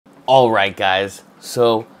Alright guys,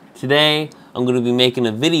 so today I'm going to be making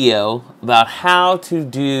a video about how to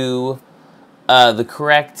do the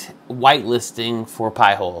correct whitelisting for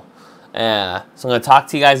Pihole. So I'm going to talk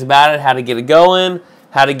to you guys about it, how to get it going,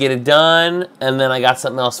 how to get it done, and then I got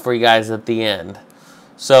something else for you guys at the end.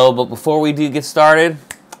 So, but before we do get started,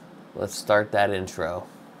 let's start that intro.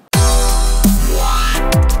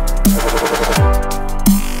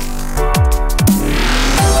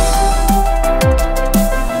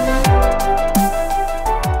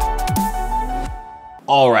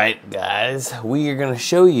 Alright guys, we are going to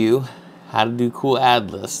show you how to do cool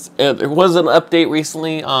ad lists. There was an update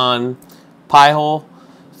recently on Pihole,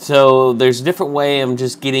 so there's a different way of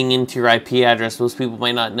just getting into your IP address most people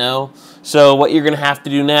might not know. So what you're going to have to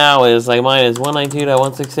do now is, like mine is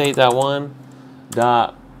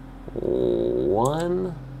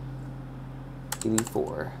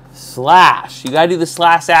 192.168.1.184 slash. You got to do the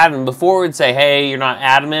slash admin. Before it would say, hey, you're not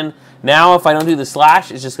admin. Now if I don't do the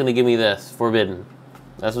slash, it's just going to give me this, forbidden.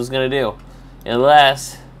 That's what it's going to do.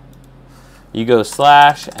 Unless you go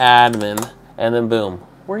slash admin and then boom.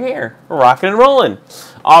 We're here. We're rocking and rolling.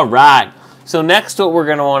 All right. So next what we're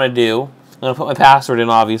going to want to do, I'm going to put my password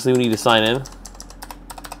in, obviously. We need to sign in.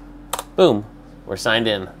 Boom. We're signed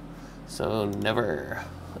in. So never.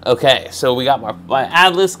 Okay. So we got my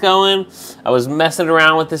ad list going. I was messing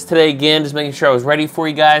around with this today again, just making sure I was ready for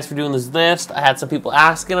you guys for doing this list. I had some people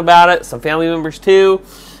asking about it, some family members too,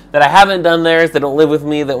 that I haven't done theirs, that don't live with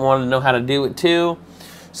me, that wanted to know how to do it too.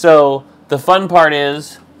 So the fun part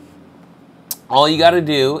is, all you got to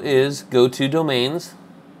do is go to domains,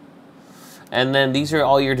 and then these are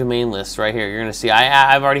all your domain lists right here. You're going to see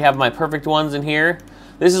I've already have my perfect ones in here.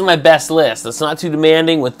 This is my best list. It's not too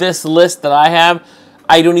demanding. With this list that I have,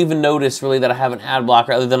 I don't even notice really that I have an ad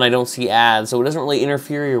blocker other than I don't see ads, so it doesn't really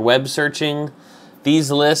interfere your web searching.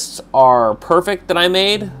 These lists are perfect that I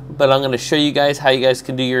made, but I'm going to show you guys how you guys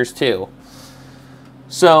can do yours too.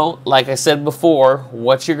 So, like I said before,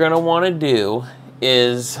 what you're going to want to do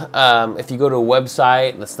is, if you go to a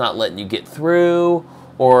website and it's not letting you get through,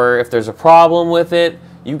 or if there's a problem with it,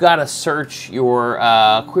 you got to search your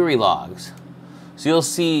query logs. So you'll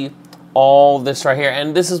see all this right here,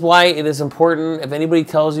 and this is why it is important. If anybody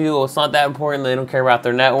tells you, oh, it's not that important, they don't care about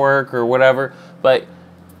their network or whatever, but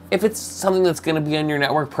if it's something that's going to be on your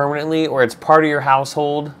network permanently, or it's part of your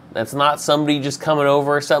household, that's not somebody just coming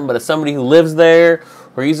over or something, but it's somebody who lives there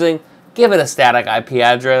or using, give it a static IP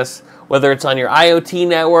address, whether it's on your IoT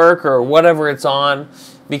network or whatever it's on,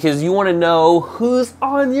 because you want to know who's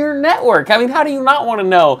on your network. I mean, how do you not want to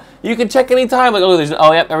know? You can check anytime, like,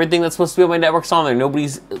 oh, yep, everything that's supposed to be on my network's on there.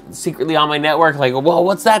 Nobody's secretly on my network. Like, well,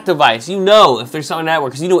 what's that device? You know if there's something on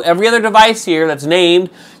network, because you know every other device here that's named,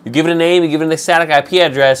 you give it a name, you give it a static IP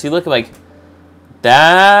address, you look like,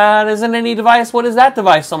 that isn't any device. What is that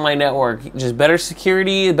device on my network? Just better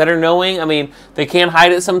security, better knowing. I mean, they can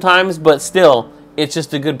hide it sometimes, but still, it's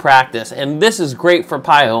just a good practice. And this is great for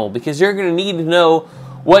Pihole, because you're going to need to know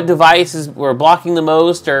what devices were blocking the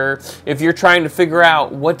most, or if you're trying to figure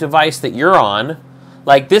out what device that you're on.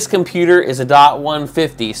 Like this computer is a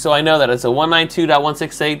 .150, so I know that it's a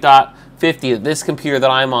 192.168.50, this computer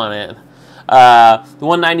that I'm on it. The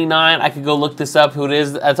 199, I could go look this up, who it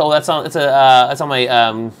is. That's on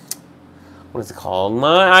my, what is it called?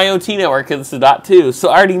 My IoT network, because it's a .2, so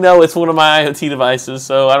I already know it's one of my IoT devices,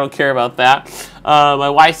 so I don't care about that.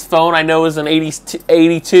 My wife's phone, I know, is an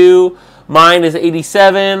 82. Mine is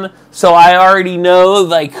 87, so I already know,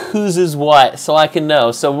 like, whose is what, so I can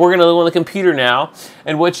know. So we're going to look on the computer now,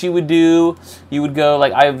 and what you would do, you would go,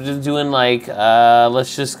 like, I'm just doing, like,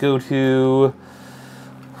 let's just go to,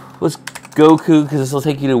 let's Goku, because this will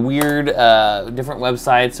take you to weird, different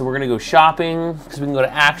websites. So we're going to go shopping, because we can go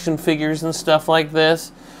to action figures and stuff like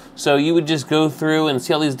this. So you would just go through and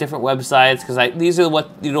see all these different websites, because these are what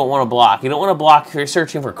you don't want to block. You don't want to block if you're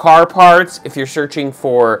searching for car parts, if you're searching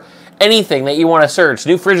for anything that you want to search,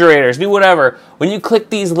 new refrigerators, new whatever. When you click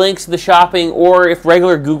these links to the shopping, or if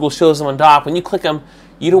regular Google shows them on top, when you click them,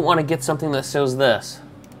 you don't want to get something that shows this.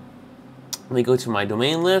 Let me go to my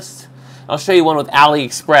domain list. I'll show you one with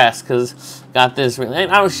AliExpress, because got this. I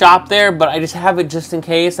don't shop there, but I just have it just in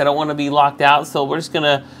case. I don't want to be locked out, so we're just going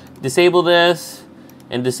to disable this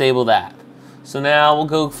and disable that. So now we'll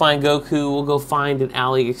go find Goku. We'll go find an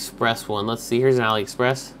AliExpress one. Let's see. Here's an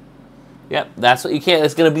AliExpress. Yep, that's what you can't.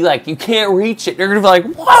 It's going to be like, you can't reach it. You're going to be like,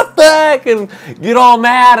 what the heck? And get all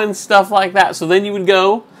mad and stuff like that. So then you would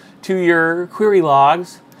go to your query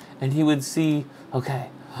logs, and you would see, okay,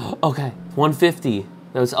 150.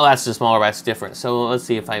 Oh, that's just smaller, but it's different. So let's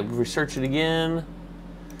see if I research it again.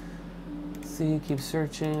 Let's see, keep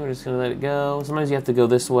searching. We're just gonna let it go. Sometimes you have to go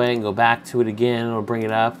this way and go back to it again. It'll bring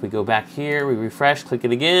it up. We go back here, we refresh, click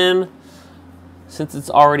it again. Since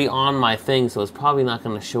it's already on my thing, so it's probably not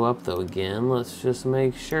gonna show up though again. Let's just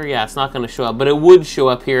make sure. Yeah, it's not gonna show up, but it would show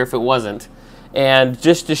up here if it wasn't. And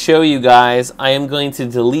just to show you guys, I am going to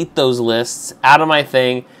delete those lists out of my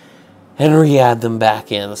thing and re-add them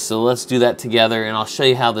back in. So let's do that together, and I'll show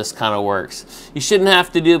you how this kind of works. You shouldn't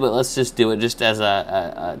have to do, but let's just do it just as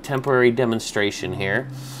a temporary demonstration here.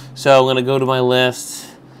 So I'm gonna go to my list.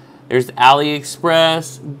 There's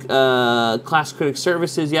AliExpress, Class Critic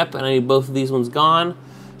Services, yep, and I need both of these ones gone.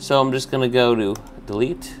 So I'm just gonna go to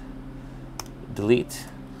delete, delete.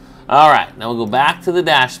 All right, now we'll go back to the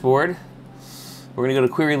dashboard. We're gonna go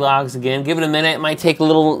to query logs again. Give it a minute. It might take a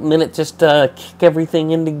little minute just to kick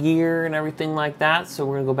everything into gear and everything like that. So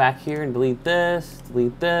we're gonna go back here and delete this,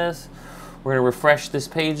 delete this. We're gonna refresh this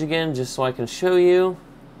page again just so I can show you.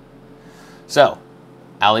 So,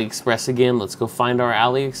 AliExpress again. Let's go find our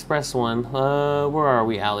AliExpress one. Where are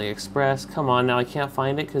we, AliExpress? Come on, now I can't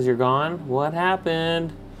find it because you're gone. What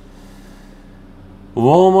happened?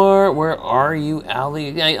 Walmart, where are you,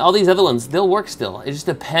 Ali? All these other ones, they'll work still. It just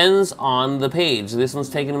depends on the page. This one's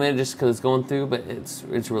taking a minute just because it's going through, but it's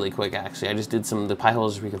really quick actually. I just did some of the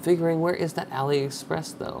Piholes reconfiguring. Where is that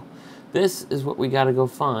AliExpress though? This is what we got to go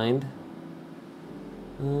find.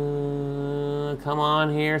 Come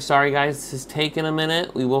on here. Sorry guys, this is taking a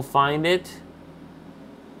minute. We will find it.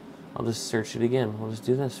 I'll just search it again. We'll just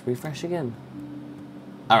do this. Refresh again.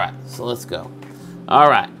 All right, so let's go. All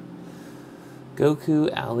right. Goku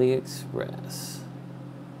AliExpress.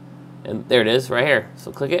 And there it is right here. So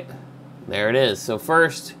click it. There it is. So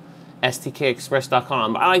first,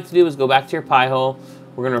 stkexpress.com. What I like to do is go back to your Pi-hole.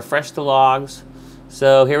 We're going to refresh the logs.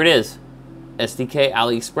 So here it is. SDK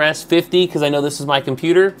AliExpress 50, because I know this is my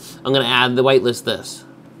computer. I'm going to add the whitelist this.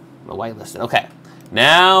 I'm going to whitelist it. Okay.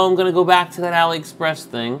 Now I'm going to go back to that AliExpress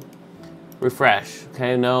thing. Refresh.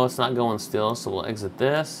 Okay, no, it's not going still, so we'll exit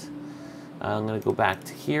this. I'm going to go back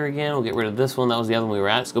to here again. We'll get rid of this one. That was the other one we were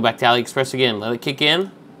at. Let's go back to AliExpress again. Let it kick in.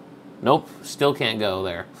 Nope, still can't go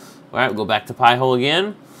there. All right, we'll go back to Pi-hole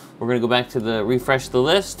again. We're going to go back to the refresh the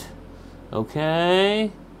list.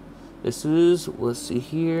 Okay. This is, let's see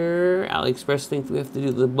here, AliExpress thing. We have to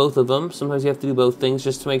do both of them. Sometimes you have to do both things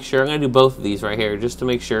just to make sure. I'm going to do both of these right here just to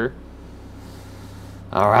make sure.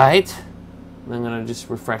 All right. I'm going to just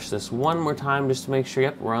refresh this one more time just to make sure.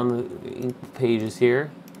 Yep, we're on the pages here.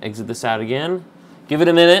 Exit this out again. Give it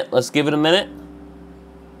a minute. Let's give it a minute.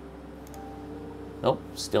 Nope,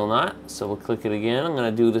 still not. So we'll click it again. I'm going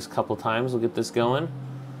to do this a couple times. We'll get this going.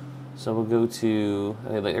 So we'll go to,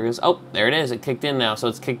 there it goes. Oh, there it is. It kicked in now. So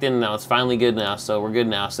it's kicked in now. It's finally good now. So we're good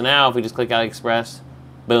now. So now if we just click AliExpress,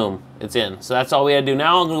 boom, it's in. So that's all we had to do.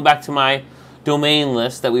 Now I'm going to go back to my domain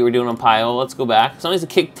list that we were doing on Pi-hole. Let's go back. Sometimes it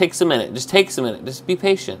takes a minute. Just takes a minute. Just be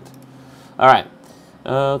patient. All right.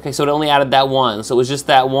 Okay, so it only added that one. So it was just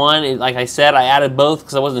that one. Like I said, I added both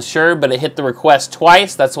because I wasn't sure, but it hit the request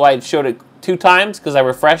twice. That's why it showed it 2 times, because I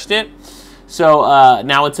refreshed it. So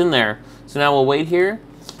now it's in there. So now we'll wait here.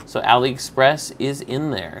 So AliExpress is in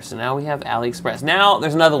there. So now we have AliExpress. Now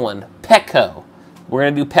there's another one, Petco. We're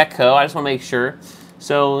going to do Petco. I just want to make sure.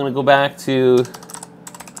 So we're going to go back to,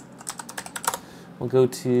 we'll go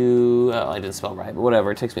to, oh, I didn't spell right, but whatever,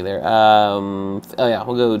 it takes me there. Oh yeah,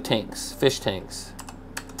 we'll go tanks, fish tanks.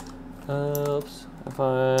 Oops,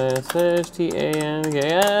 fish,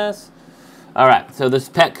 T-A-N-K-S. All right, so this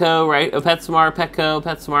Petco, right? Oh, PetSmart, Petco,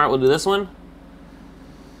 PetSmart. We'll do this one.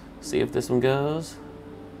 See if this one goes.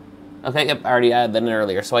 Okay, yep, I already added that in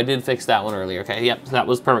earlier, so I did fix that one earlier. Okay, yep, so that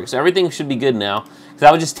was perfect. So everything should be good now. Because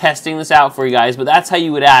I was just testing this out for you guys, but that's how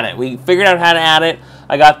you would add it. We figured out how to add it.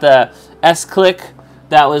 I got the S-click.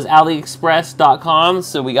 That was AliExpress.com,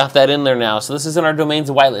 so we got that in there now. So this is in our domains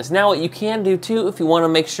whitelist. Now what you can do too, if you want to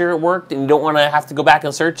make sure it worked and you don't want to have to go back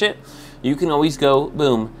and search it, you can always go,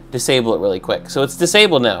 boom, disable it really quick. So it's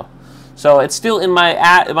disabled now. So it's still in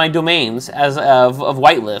my domains as of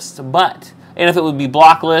whitelist, but, and if it would be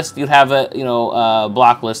block list, you'd have it, you know,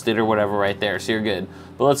 block listed or whatever right there, so you're good.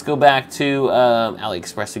 But let's go back to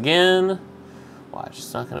AliExpress again. Watch,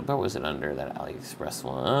 it's not gonna, where was it under that AliExpress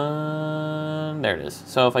one? There it is.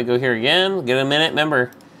 So if I go here again, get a minute,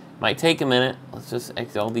 remember, it might take a minute. Let's just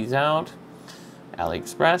exit all these out.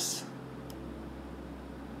 AliExpress.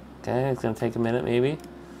 Okay, it's gonna take a minute maybe.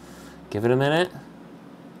 Give it a minute.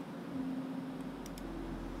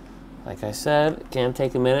 Like I said, it can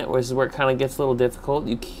take a minute. This is where it kind of gets a little difficult.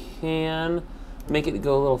 You can make it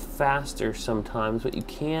go a little faster sometimes. What you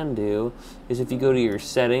can do is if you go to your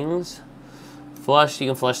settings, Flush, you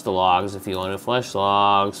can flush the logs if you want to. Flush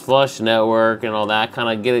logs, flush network, and all that. Kind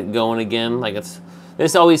of get it going again. Like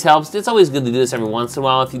this always helps. It's always good to do this every once in a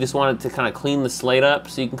while if you just want it to kind of clean the slate up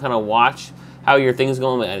so you can kind of watch how your thing's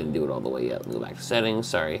going. But I didn't do it all the way yet. Let me go back to settings.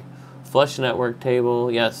 Sorry. Flush network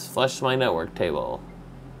table. Yes, flush my network table.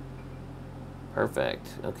 Perfect.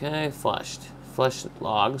 Okay, flushed. Flush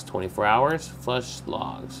logs, 24 hours. Flush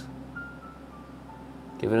logs.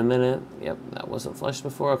 Give it a minute. Yep, that wasn't flushed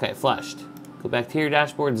before. Okay, flushed. Go back to your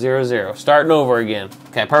dashboard, 0, 0. Starting over again.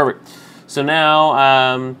 Okay, perfect. So now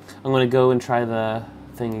I'm going to go and try the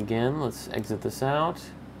thing again. Let's exit this out.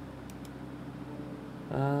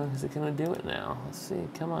 Is it going to do it now? Let's see.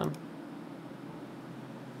 Come on.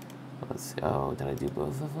 Let's see. Oh, did I do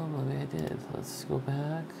both of them? Maybe I did. Let's go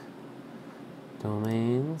back.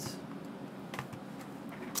 Domains.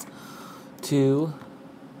 2.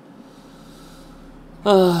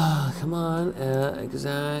 Come on.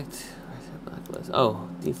 Exact. Oh,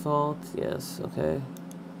 default. Yes. Okay.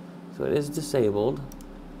 So it is disabled.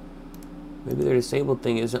 Maybe their disabled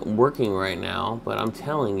thing isn't working right now, but I'm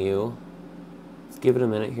telling you. Let's give it a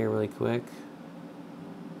minute here really quick.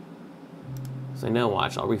 So I know,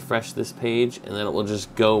 watch, I'll refresh this page and then it will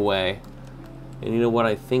just go away. And you know what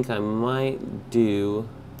I think I might do?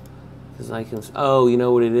 Because I can, oh, you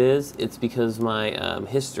know what it is? It's because my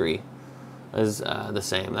history is the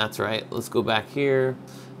same. That's right. Let's go back here.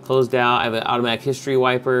 Closed out. I have an automatic history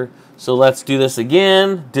wiper. So let's do this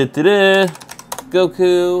again.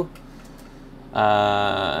 Goku.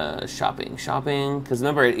 Shopping. Because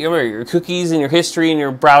remember your cookies and your history and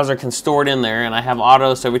your browser can store it in there. And I have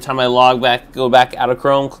auto, so every time I go back out of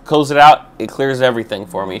Chrome, close it out, it clears everything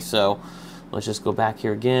for me. So let's just go back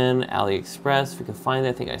here again. AliExpress, if we can find it.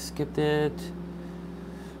 I think I skipped it.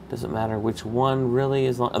 Doesn't matter which one really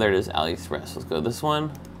is long. Oh, there it is, AliExpress. Let's go this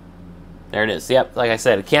one. There it is. Yep, like I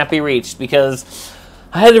said, it can't be reached because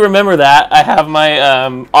I had to remember that. I have my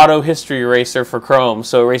auto history eraser for Chrome,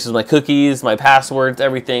 so it erases my cookies, my passwords,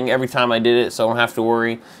 everything, every time I did it, so I don't have to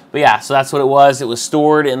worry. But yeah, so that's what it was. It was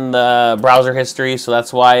stored in the browser history, so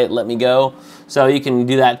that's why it let me go. So you can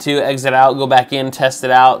do that too. Exit out, go back in, test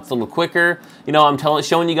it out. It's a little quicker. You know, I'm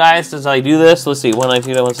showing you guys as I do this. Let's see,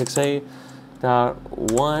 192.168.1.84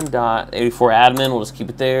 admin. We'll just keep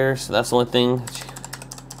it there. So that's the only thing.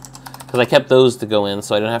 Because I kept those to go in,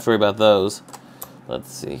 so I don't have to worry about those.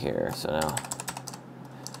 Let's see here. So now,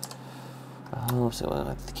 oh, so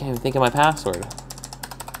I can't even think of my password.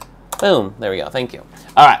 Boom. There we go. Thank you.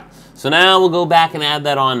 All right. So now we'll go back and add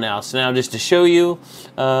that on now. So now just to show you,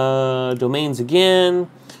 domains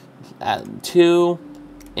again, add 2,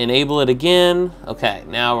 enable it again. Okay.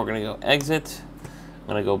 Now we're gonna go exit. I'm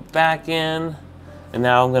gonna go back in, and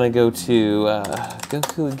now I'm gonna go to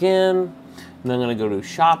Goku again. And then I'm going to go to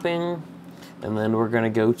shopping, and then we're going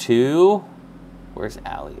to go to, where's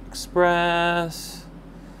AliExpress?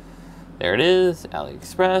 There it is,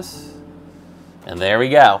 AliExpress. And there we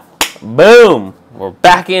go. Boom! We're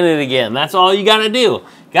back in it again. That's all you got to do.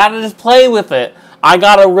 Got to just play with it. I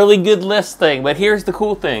got a really good list thing, but here's the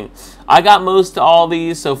cool thing. I got most of all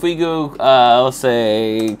these, so if we go, let's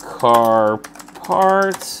say, car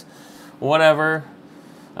parts, whatever.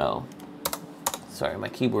 Oh. Sorry, my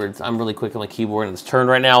keyboard's, I'm really quick on my keyboard and it's turned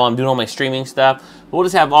right now while I'm doing all my streaming stuff. But we'll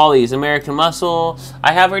just have all these. American Muscle.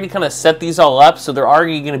 I have already kind of set these all up, so they're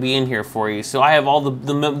already going to be in here for you. So I have all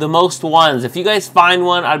the most ones. If you guys find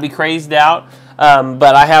one, I'd be crazed out.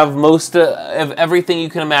 But I have most of everything you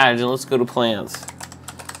can imagine. Let's go to plants.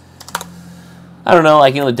 I don't know,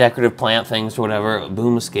 like, you know, the decorative plant things or whatever.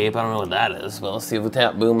 Boom Escape, I don't know what that is. But let's see if we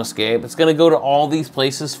tap Boom Escape. It's going to go to all these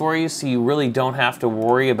places for you, so you really don't have to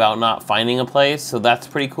worry about not finding a place. So that's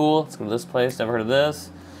pretty cool. Let's go to this place. Never heard of this.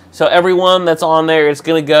 So everyone that's on there, it's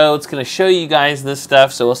going to go. It's going to show you guys this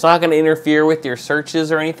stuff. So it's not going to interfere with your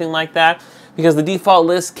searches or anything like that, because the default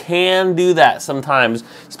list can do that sometimes,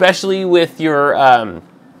 especially with your... I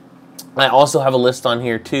also have a list on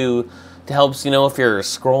here, too, to helps, you know, if you're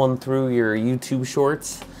scrolling through your YouTube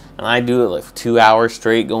shorts, and I do it like 2 hours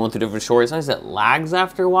straight going through different shorts. Sometimes it lags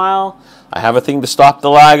after a while. I have a thing to stop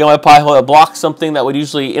the lag on my Pihole. It blocks something that would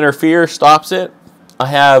usually interfere, stops it. I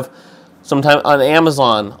have sometimes on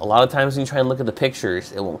Amazon, a lot of times when you try and look at the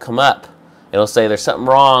pictures, it won't come up. It'll say there's something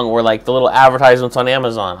wrong, or like the little advertisements on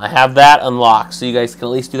Amazon. I have that unlocked, so you guys can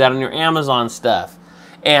at least do that on your Amazon stuff.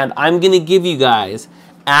 And I'm going to give you guys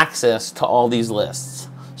access to all these lists.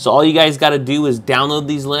 So all you guys got to do is download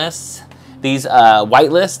these lists, these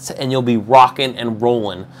whitelists, and you'll be rocking and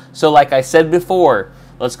rolling. So like I said before,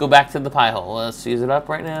 let's go back to the Pihole. Let's see, is it up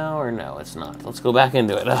right now or no? It's not. Let's go back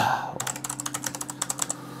into it.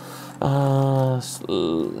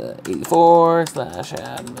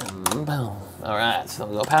 84/admin. Boom. All right, so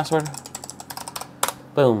we'll go password.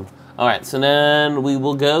 Boom. All right, so then we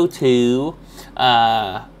will go to,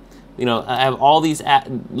 I have all these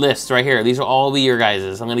lists right here. These will all be your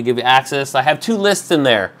guys's. I'm going to give you access. I have 2 lists in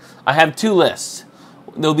there. I have 2 lists.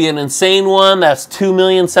 There'll be an insane one that's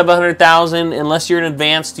 2,700,000. Unless you're an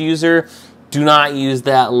advanced user, do not use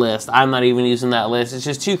that list. I'm not even using that list. It's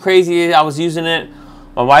just too crazy. I was using it.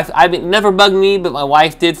 My wife, it never bugged me, but my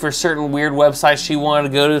wife did for certain weird websites she wanted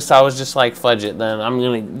to go to, so I was just like, fudge it. Then I'm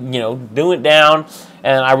going to, do it down.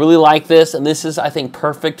 And I really this, and this is, I think,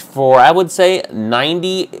 perfect for, I would say,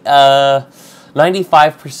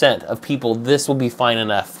 95% of people. This will be fine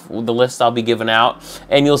enough. The list I'll be giving out,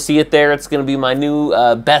 and you'll see it there. It's going to be my new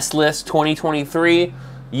best list 2023.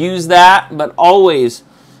 Use that, but always,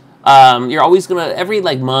 you're always going to, every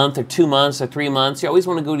month or 2 months or 3 months, you always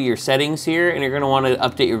want to go to your settings here, and you're going to want to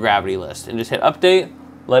update your gravity list. And just hit update,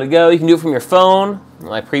 let it go. You can do it from your phone.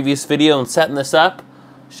 My previous video on setting this up,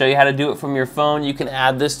 show you how to do it from your phone. You can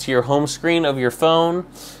add this to your home screen of your phone,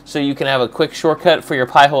 so you can have a quick shortcut for your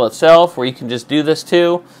Pihole itself, where you can just do this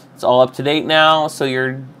too. It's all up to date now, so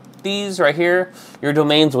these right here, your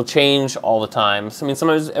domains will change all the time. So, I mean,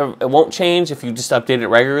 sometimes it won't change if you just update it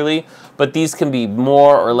regularly, but these can be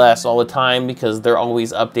more or less all the time because they're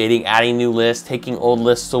always updating, adding new lists, taking old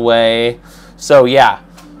lists away. So yeah,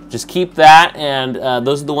 just keep that, and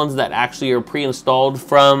those are the ones that actually are pre-installed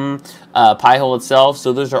from Pihole itself.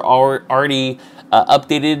 So those are already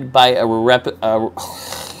updated by a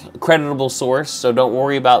creditable source. So don't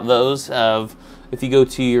worry about those. If you go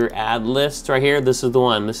to your ad list right here, this is the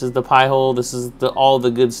one. This is the Pihole. This is all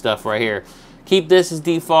the good stuff right here. Keep this as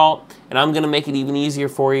default, and I'm going to make it even easier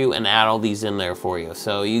for you and add all these in there for you.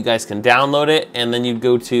 So you guys can download it, and then you'd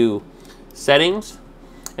go to Settings,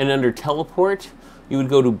 and under Teleport, you would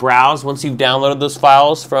go to Browse once you've downloaded those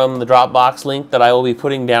files from the Dropbox link that I will be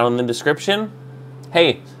putting down in the description.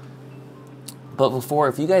 Hey, but before,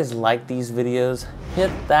 if you guys like these videos,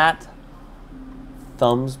 hit that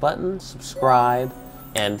thumbs button, subscribe,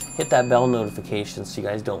 and hit that bell notification so you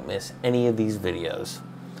guys don't miss any of these videos.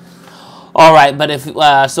 All right, but if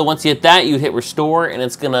so once you hit that, you hit restore, and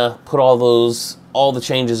it's gonna put all the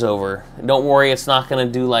changes over. Don't worry, it's not gonna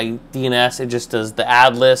do like DNS. It just does the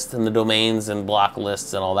ad list and the domains and block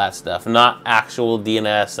lists and all that stuff, not actual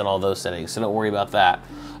DNS and all those settings. So don't worry about that.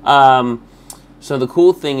 So the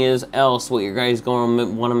cool thing is, what you guys going to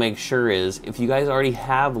want to make sure is, if you guys already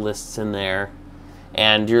have lists in there,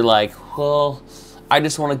 and you're like, well, I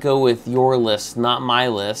just want to go with your list, not my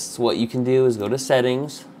lists. What you can do is go to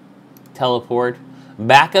Settings, Teleport,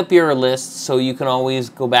 back up your lists so you can always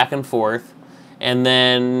go back and forth, and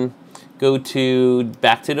then go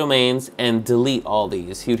back to domains and delete all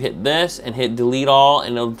these. You'd hit this and hit delete all,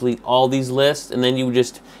 and it'll delete all these lists, and then you would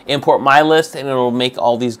just import my list, and it'll make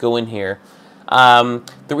all these go in here. The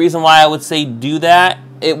reason why I would say do that,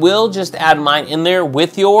 it will just add mine in there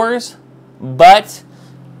with yours, but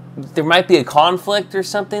there might be a conflict or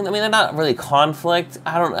something. I mean, they're not really conflict.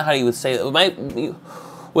 I don't know how you would say it. It might be,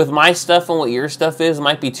 with my stuff and what your stuff is, it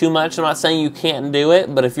might be too much. I'm not saying you can't do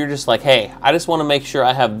it, but if you're just like, hey, I just want to make sure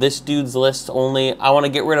I have this dude's list only. I want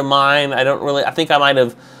to get rid of mine. I think I might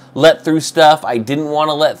have let through stuff I didn't want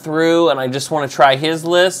to let through, and I just want to try his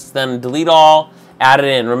list, then delete all, add it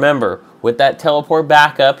in. Remember, with that teleport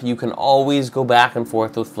backup, you can always go back and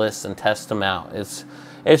forth with lists and test them out. It's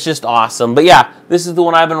just awesome. But yeah, this is the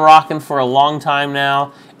one I've been rocking for a long time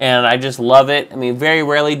now, and I just love it. I mean, very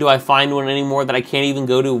rarely do I find one anymore that I can't even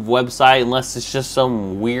go to a website unless it's just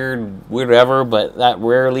some weird whatever, but that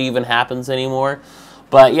rarely even happens anymore.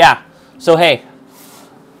 But yeah, so hey,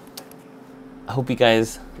 I hope you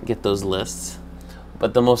guys get those lists.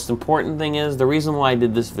 But the most important thing is, the reason why I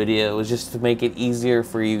did this video was just to make it easier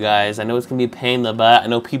for you guys. I know it's going to be a pain in the butt. I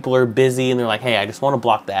know people are busy and they're like, hey, I just want to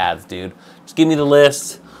block the ads, dude. Just give me the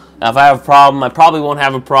list. Now, if I have a problem, I probably won't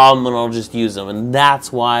have a problem, and I'll just use them. And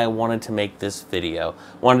that's why I wanted to make this video.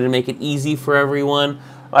 Wanted to make it easy for everyone.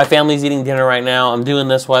 My family's eating dinner right now. I'm doing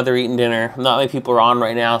this while they're eating dinner. Not many people are on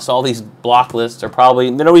right now, so all these block lists are probably,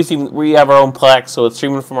 we have our own Plex, so it's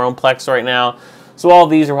streaming from our own Plex right now. So all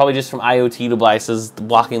of these are probably just from IoT devices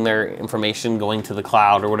blocking their information going to the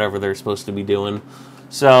cloud or whatever they're supposed to be doing.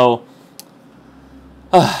 So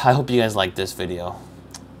I hope you guys like this video.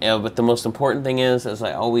 But the most important thing is, as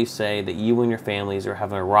I always say, that you and your families are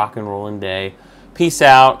having a rock and rolling day. Peace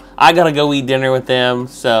out. I gotta go eat dinner with them.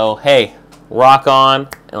 So hey, rock on,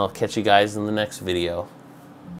 and I'll catch you guys in the next video.